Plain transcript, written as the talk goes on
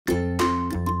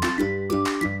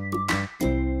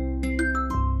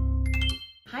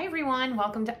everyone,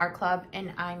 welcome to Art Club,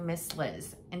 and I'm Miss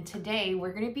Liz. And today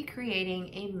we're going to be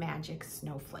creating a magic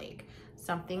snowflake,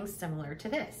 something similar to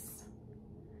this.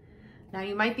 Now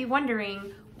you might be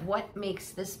wondering what makes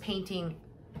this painting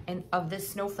of this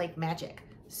snowflake magic.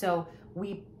 So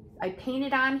I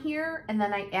painted on here and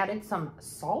then I added some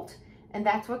salt, and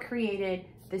that's what created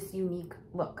this unique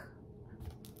look.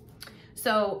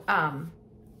 So I'm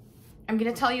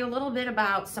going to tell you a little bit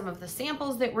about some of the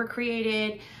samples that were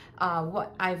created,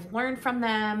 what I've learned from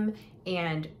them,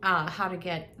 and how to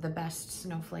get the best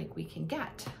snowflake we can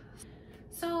get.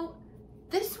 So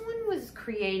this one was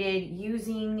created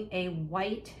using a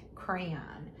white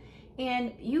crayon,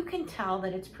 and you can tell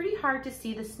that it's pretty hard to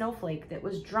see the snowflake that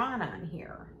was drawn on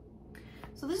here.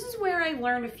 So this is where I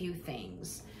learned a few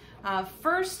things.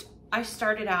 First, I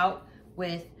started out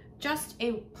with just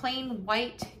a plain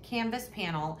white canvas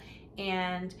panel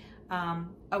and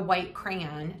a white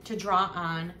crayon to draw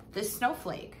on this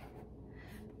snowflake.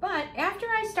 But after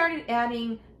I started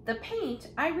adding the paint,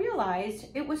 I realized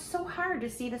it was so hard to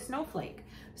see the snowflake.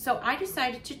 So I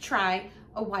decided to try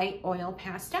a white oil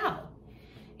pastel.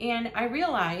 And I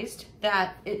realized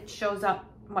that it shows up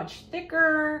much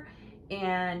thicker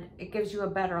and it gives you a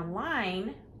better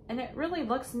line, and it really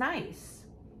looks nice.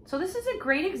 So this is a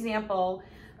great example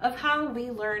of how we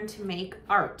learn to make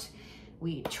art.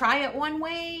 We try it one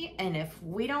way, and if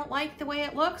we don't like the way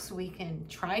it looks, we can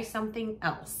try something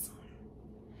else.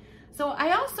 So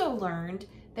I also learned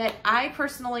that I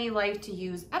personally like to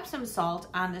use Epsom salt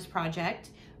on this project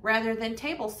rather than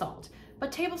table salt,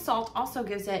 but table salt also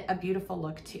gives it a beautiful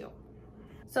look too.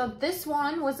 So this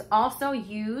one was also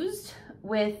used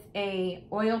with a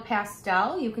oil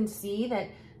pastel. You can see that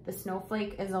the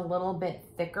snowflake is a little bit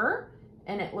thicker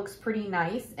and it looks pretty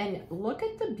nice. And look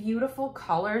at the beautiful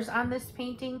colors on this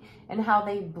painting and how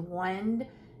they blend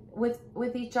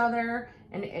with each other.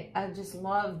 And I just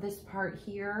love this part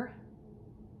here.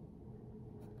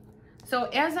 So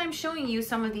as I'm showing you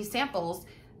some of these samples,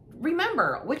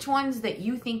 remember which ones that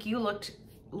you think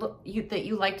that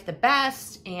you liked the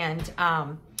best, and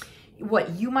what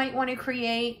you might want to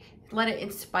create. Let it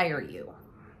inspire you.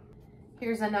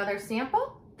 Here's another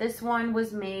sample. This one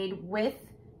was made with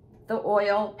the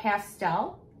oil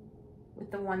pastel,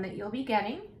 with the one that you'll be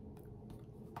getting.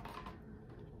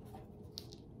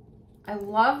 I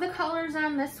love the colors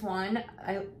on this one.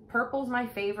 Purple's my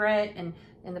favorite, and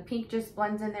the pink just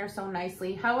blends in there so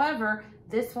nicely. However,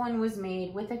 this one was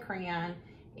made with a crayon,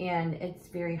 and it's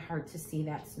very hard to see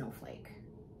that snowflake.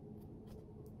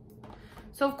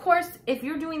 So of course, if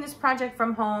you're doing this project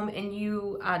from home and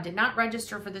you did not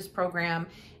register for this program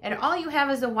and all you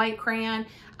have is a white crayon,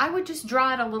 I would just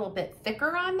draw it a little bit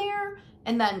thicker on there,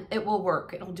 and then it will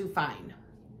work. It'll do fine.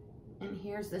 And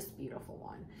here's this beautiful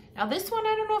one. Now this one,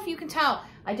 I don't know if you can tell,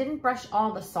 I didn't brush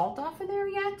all the salt off of there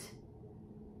yet,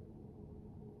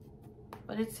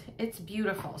 but it's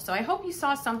beautiful. So I hope you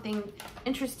saw something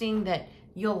interesting that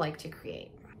you'll like to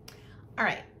create. All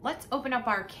right, let's open up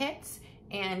our kits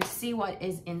and see what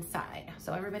is inside.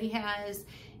 So everybody has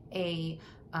a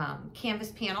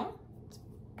canvas panel,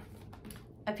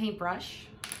 a paintbrush,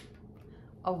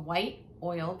 a white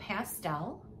oil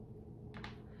pastel,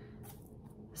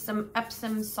 some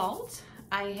Epsom salt.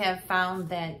 I have found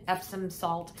that Epsom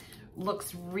salt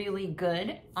looks really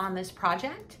good on this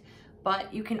project,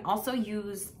 but you can also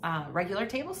use regular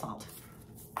table salt.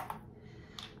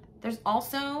 There's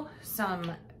also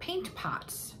some paint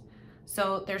pots.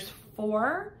 So there's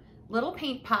 4 little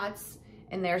paint pots,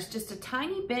 and there's just a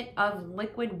tiny bit of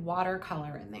liquid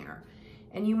watercolor in there.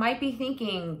 And you might be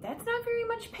thinking, that's not very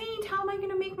much paint, how am I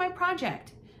gonna make my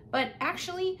project? But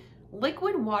actually,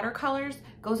 liquid watercolors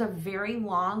goes a very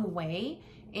long way,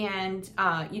 and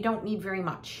you don't need very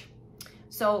much.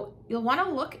 So you'll wanna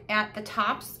look at the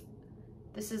tops.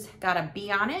 This has got a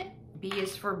B on it. B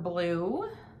is for blue,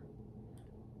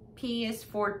 P is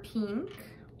for pink,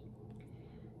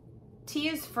 T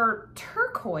is for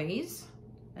turquoise.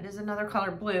 That is another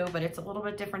color blue, but it's a little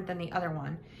bit different than the other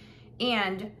one.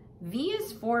 And V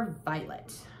is for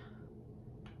violet.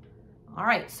 All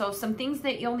right, so some things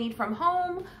that you'll need from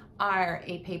home are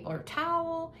a paper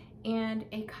towel and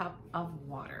a cup of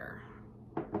water.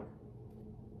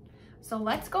 So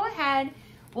let's go ahead.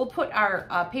 We'll put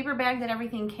our paper bag that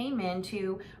everything came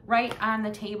into right on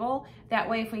the table. That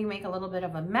way, if we make a little bit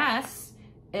of a mess,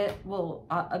 it will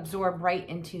absorb right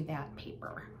into that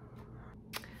paper.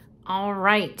 All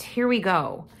right, here we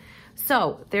go.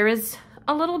 So there is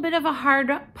a little bit of a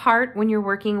hard part when you're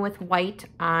working with white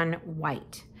on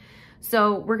white.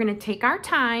 So we're gonna take our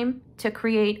time to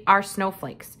create our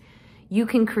snowflakes. You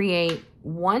can create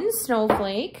one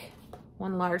snowflake,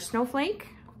 one large snowflake,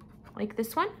 like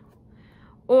this one,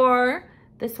 or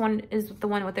this one is the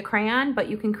one with the crayon, but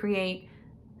you can create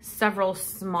several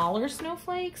smaller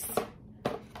snowflakes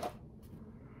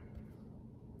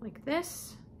like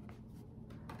this.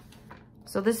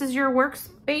 So this is your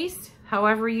workspace,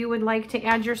 however you would like to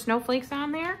add your snowflakes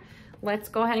on there. Let's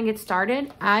go ahead and get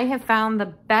started. I have found the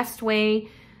best way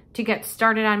to get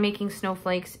started on making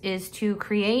snowflakes is to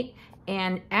create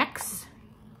an X.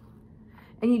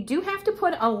 And you do have to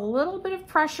put a little bit of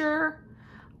pressure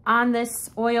on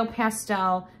this oil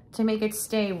pastel to make it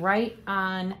stay right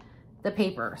on the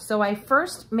paper. So I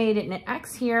first made it an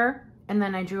X here, and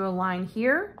then I drew a line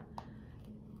here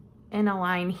and a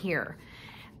line here.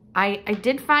 I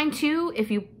did find too, if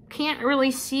you can't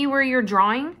really see where you're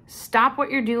drawing, stop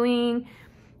what you're doing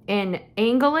and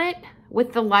angle it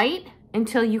with the light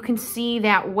until you can see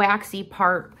that waxy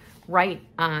part right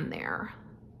on there.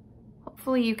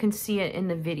 Hopefully you can see it in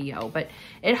the video, but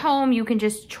at home you can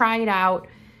just try it out,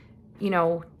 you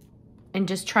know, and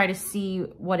just try to see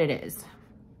what it is.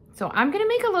 So I'm gonna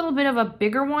make a little bit of a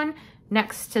bigger one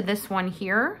next to this one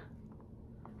here.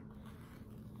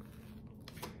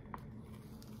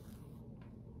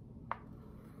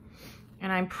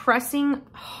 And I'm pressing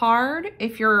hard.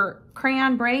 If your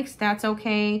crayon breaks, that's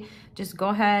okay. Just go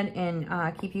ahead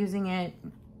and keep using it.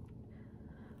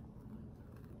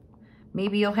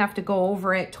 Maybe you'll have to go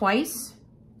over it twice.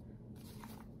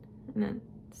 And then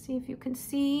see if you can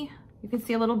see. You can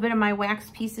see a little bit of my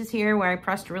wax pieces here where I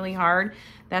pressed really hard.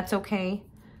 That's okay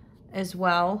as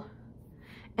well.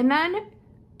 And then,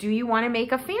 do you want to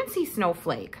make a fancy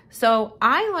snowflake? So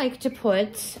I like to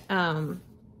put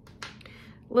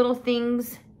little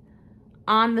things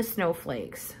on the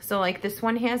snowflakes. So like this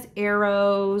one has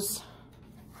arrows.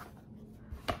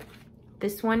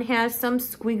 This one has some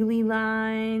squiggly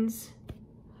lines.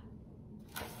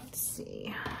 Let's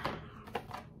see.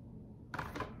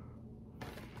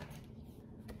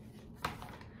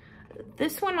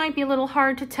 This one might be a little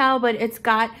hard to tell, but it's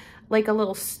got like a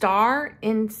little star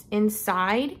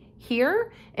inside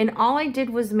here. And all I did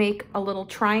was make a little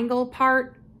triangle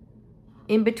part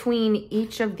in between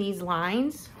each of these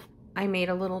lines. I made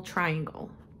a little triangle.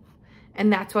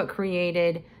 And that's what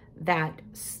created that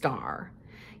star.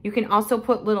 You can also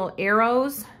put little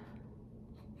arrows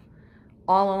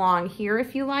all along here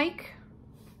if you like.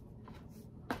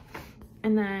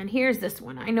 And then here's this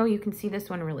one. I know you can see this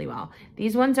one really well.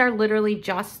 These ones are literally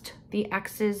just the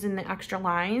X's and the extra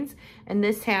lines. And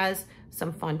this has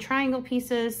some fun triangle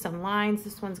pieces, some lines.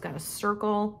 This one's got a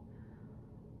circle.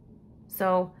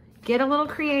 So get a little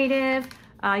creative.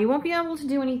 You won't be able to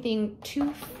do anything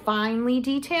too finely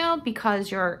detailed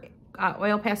because your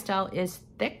oil pastel is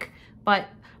thick, but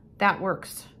that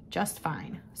works just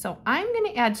fine. So I'm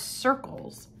gonna add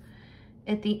circles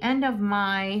at the end of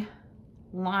my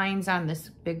lines on this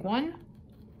big one.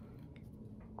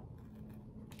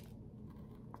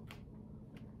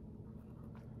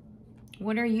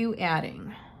 What are you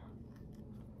adding?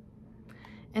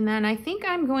 And then I think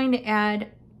I'm going to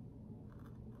add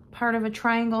part of a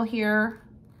triangle here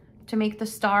to make the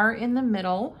star in the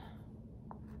middle.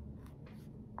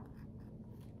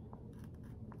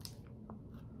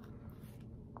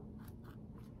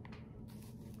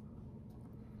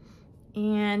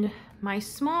 And my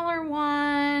smaller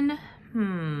one, I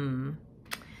don't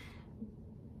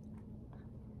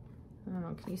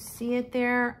know, can you see it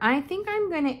there? I think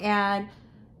I'm gonna add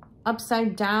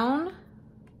upside down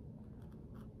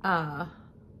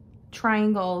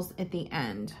triangles at the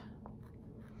end.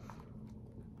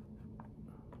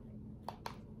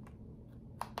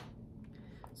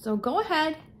 So go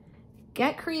ahead,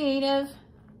 get creative,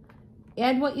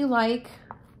 add what you like,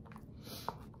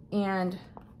 and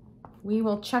we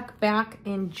will check back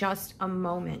in just a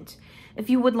moment. If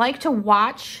you would like to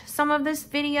watch some of this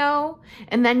video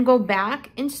and then go back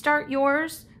and start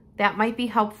yours, that might be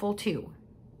helpful too.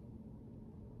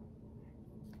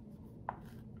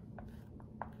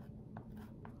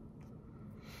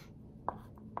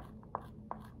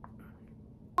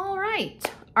 All right,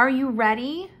 are you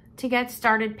ready to get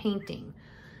started painting?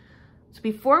 So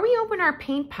before we open our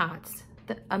paint pots,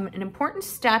 an important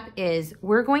step is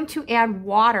we're going to add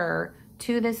water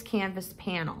to this canvas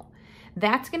panel.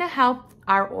 That's going to help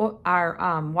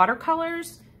our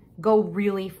watercolors go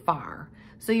really far.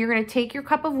 So you're going to take your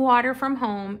cup of water from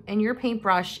home and your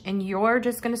paintbrush, and you're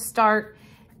just going to start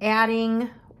adding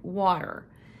water.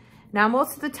 Now,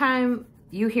 most of the time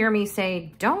you hear me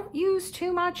say, don't use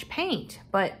too much paint,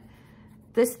 but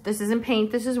this isn't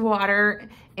paint, this is water,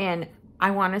 and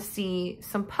I want to see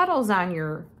some puddles on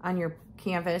your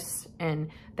canvas,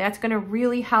 and that's going to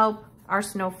really help our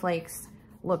snowflakes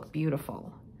look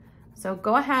beautiful. So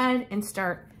go ahead and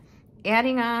start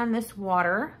adding on this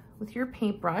water with your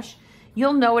paintbrush.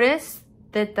 You'll notice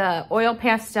that the oil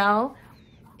pastel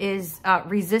is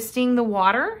resisting the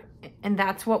water, and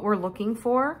that's what we're looking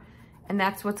for. And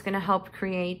that's what's gonna help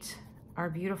create our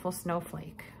beautiful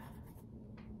snowflake.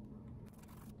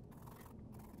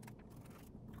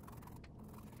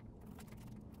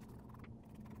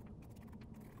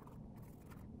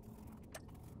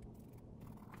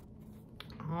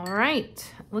 All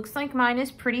right, looks like mine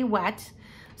is pretty wet.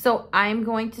 So I'm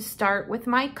going to start with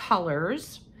my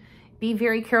colors. Be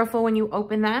very careful when you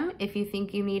open them. If you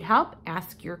think you need help,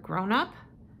 ask your grown-up.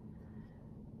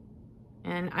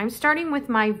 And I'm starting with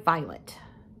my violet.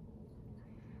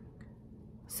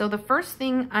 So the first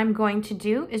thing I'm going to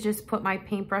do is just put my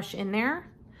paintbrush in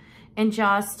there and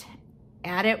just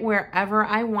add it wherever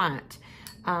I want.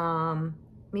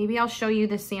 Maybe I'll show you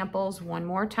the samples one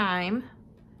more time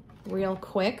real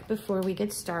quick before we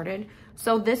get started.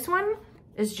 So this one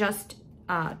is just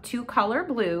 2 color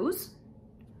blues.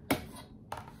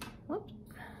 Whoops.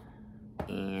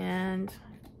 And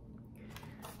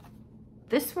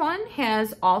this one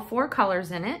has all 4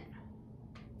 colors in it.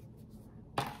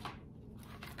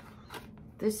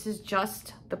 This is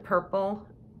just the purple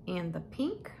and the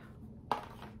pink.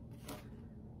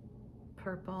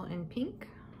 Purple and pink.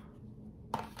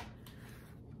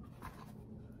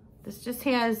 This just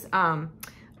has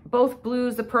both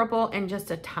blues, the purple, and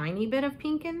just a tiny bit of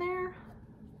pink in there.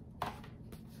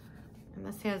 And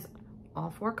this has all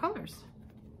 4 colors.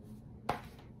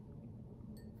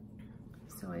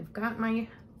 So I've got my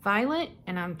violet,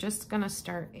 and I'm just gonna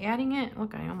start adding it.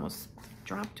 Look, I almost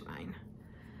dropped mine.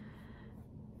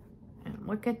 And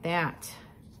look at that.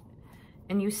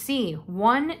 And you see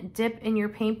one dip in your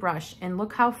paintbrush, and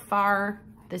look how far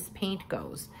this paint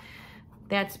goes.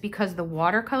 That's because the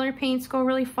watercolor paints go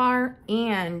really far,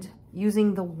 and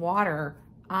using the water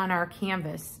on our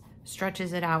canvas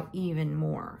stretches it out even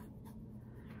more.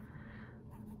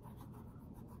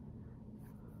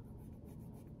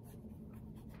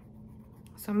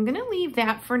 So I'm gonna leave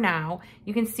that for now.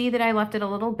 You can see that I left it a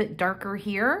little bit darker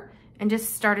here and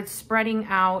just started spreading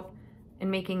out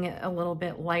and making it a little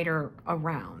bit lighter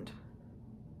around.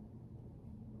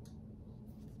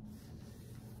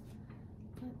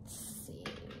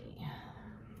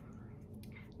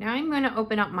 Now I'm going to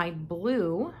open up my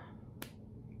blue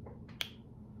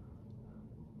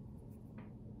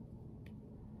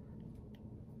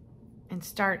and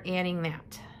start adding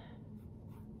that.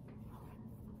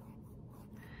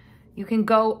 You can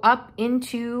go up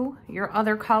into your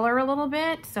other color a little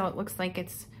bit so it looks like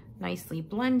it's nicely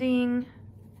blending.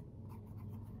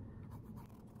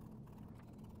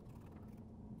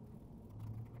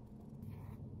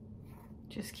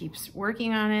 Just keep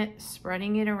working on it,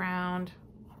 spreading it around.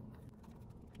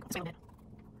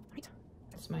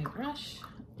 That's my brush,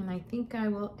 and I think I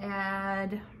will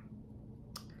add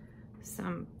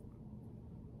some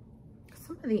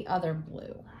of the other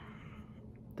blue,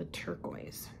 the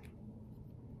turquoise.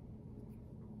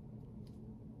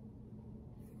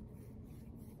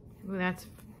 Ooh, that's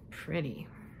pretty.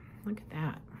 Look at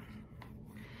that.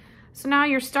 So now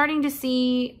you're starting to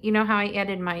see, you know how I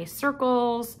added my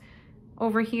circles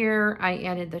over here, I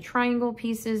added the triangle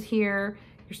pieces here.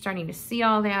 You're starting to see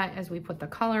all that as we put the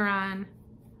color on.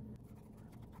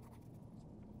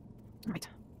 All right.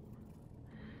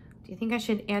 Do you think I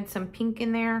should add some pink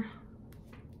in there?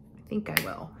 I think I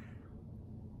will.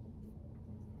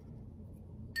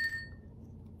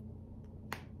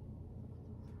 I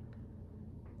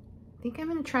think I'm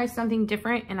gonna try something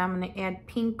different, and I'm gonna add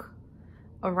pink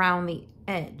around the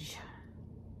edge.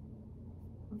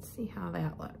 Let's see how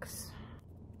that looks.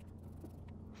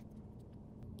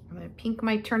 The pink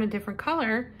might turn a different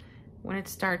color when it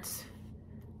starts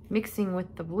mixing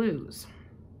with the blues.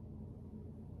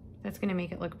 That's gonna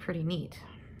make it look pretty neat.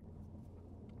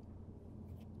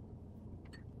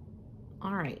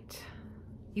 All right,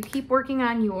 you keep working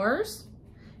on yours,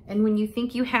 and when you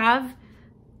think you have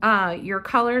your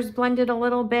colors blended a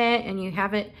little bit and you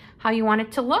have it how you want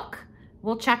it to look,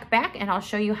 we'll check back and I'll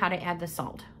show you how to add the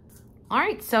salt. All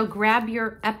right, so grab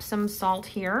your Epsom salt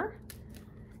here,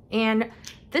 and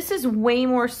this is way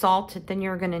more salt than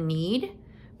you're gonna need,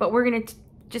 but we're gonna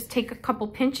just take a couple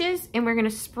pinches and we're gonna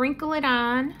sprinkle it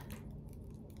on.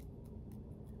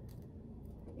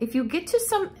 If you get to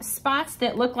some spots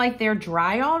that look like they're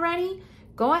dry already,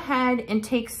 go ahead and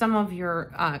take some of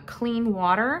your clean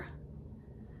water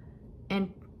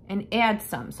and add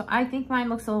some. So I think mine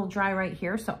looks a little dry right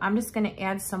here, so I'm just gonna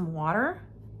add some water.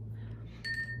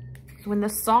 So when the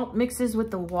salt mixes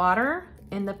with the water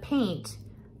and the paint,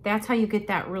 that's how you get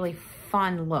that really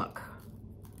fun look.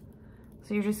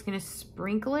 So you're just gonna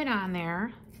sprinkle it on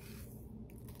there.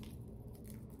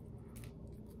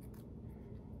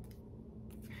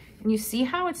 And you see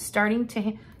how it's starting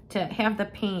to have the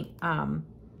paint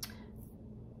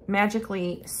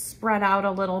magically spread out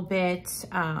a little bit.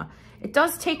 It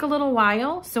does take a little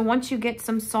while. So once you get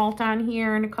some salt on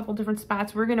here in a couple different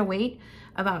spots, we're gonna wait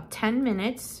about 10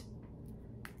 minutes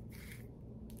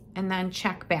and then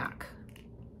check back.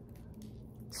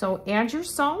 So add your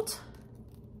salt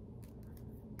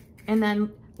and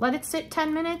then let it sit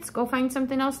 10 minutes, go find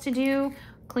something else to do,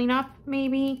 clean up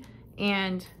maybe,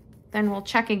 and then we'll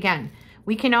check again.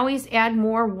 We can always add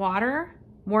more water,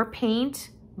 more paint,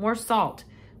 more salt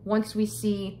once we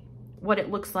see what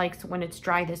it looks like when it's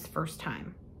dry this first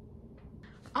time.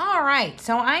 All right,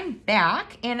 so I'm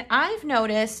back and I've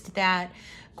noticed that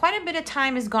quite a bit of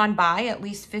time has gone by, at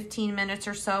least 15 minutes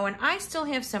or so, and I still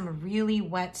have some really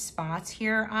wet spots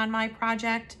here on my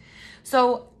project.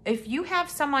 So if you have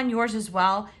some on yours as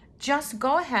well, just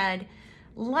go ahead,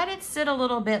 let it sit a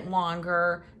little bit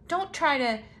longer. Don't try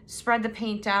to spread the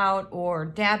paint out or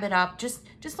dab it up. Just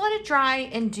let it dry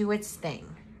and do its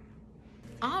thing.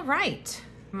 All right,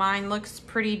 mine looks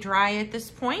pretty dry at this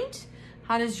point.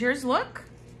 How does yours look?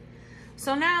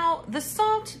 So now the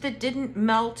salt that didn't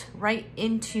melt right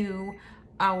into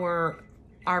our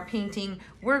painting,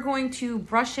 we're going to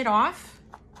brush it off.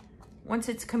 Once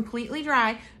it's completely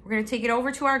dry, we're gonna take it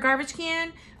over to our garbage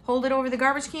can, hold it over the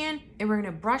garbage can, and we're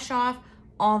gonna brush off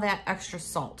all that extra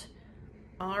salt.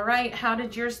 All right, how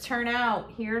did yours turn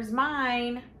out? Here's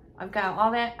mine. I've got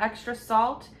all that extra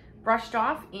salt brushed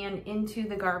off and into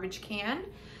the garbage can.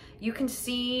 You can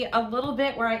see a little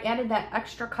bit where I added that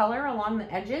extra color along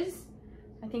the edges.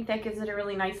 I think that gives it a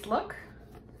really nice look.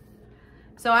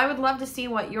 So I would love to see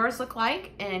what yours look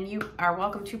like, and you are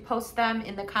welcome to post them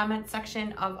in the comment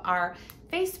section of our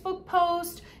Facebook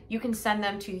post. You can send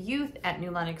them to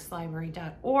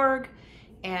youth@newlenoxlibrary.org.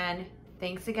 And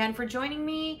thanks again for joining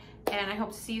me, and I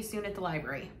hope to see you soon at the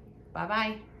library.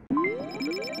 Bye-bye.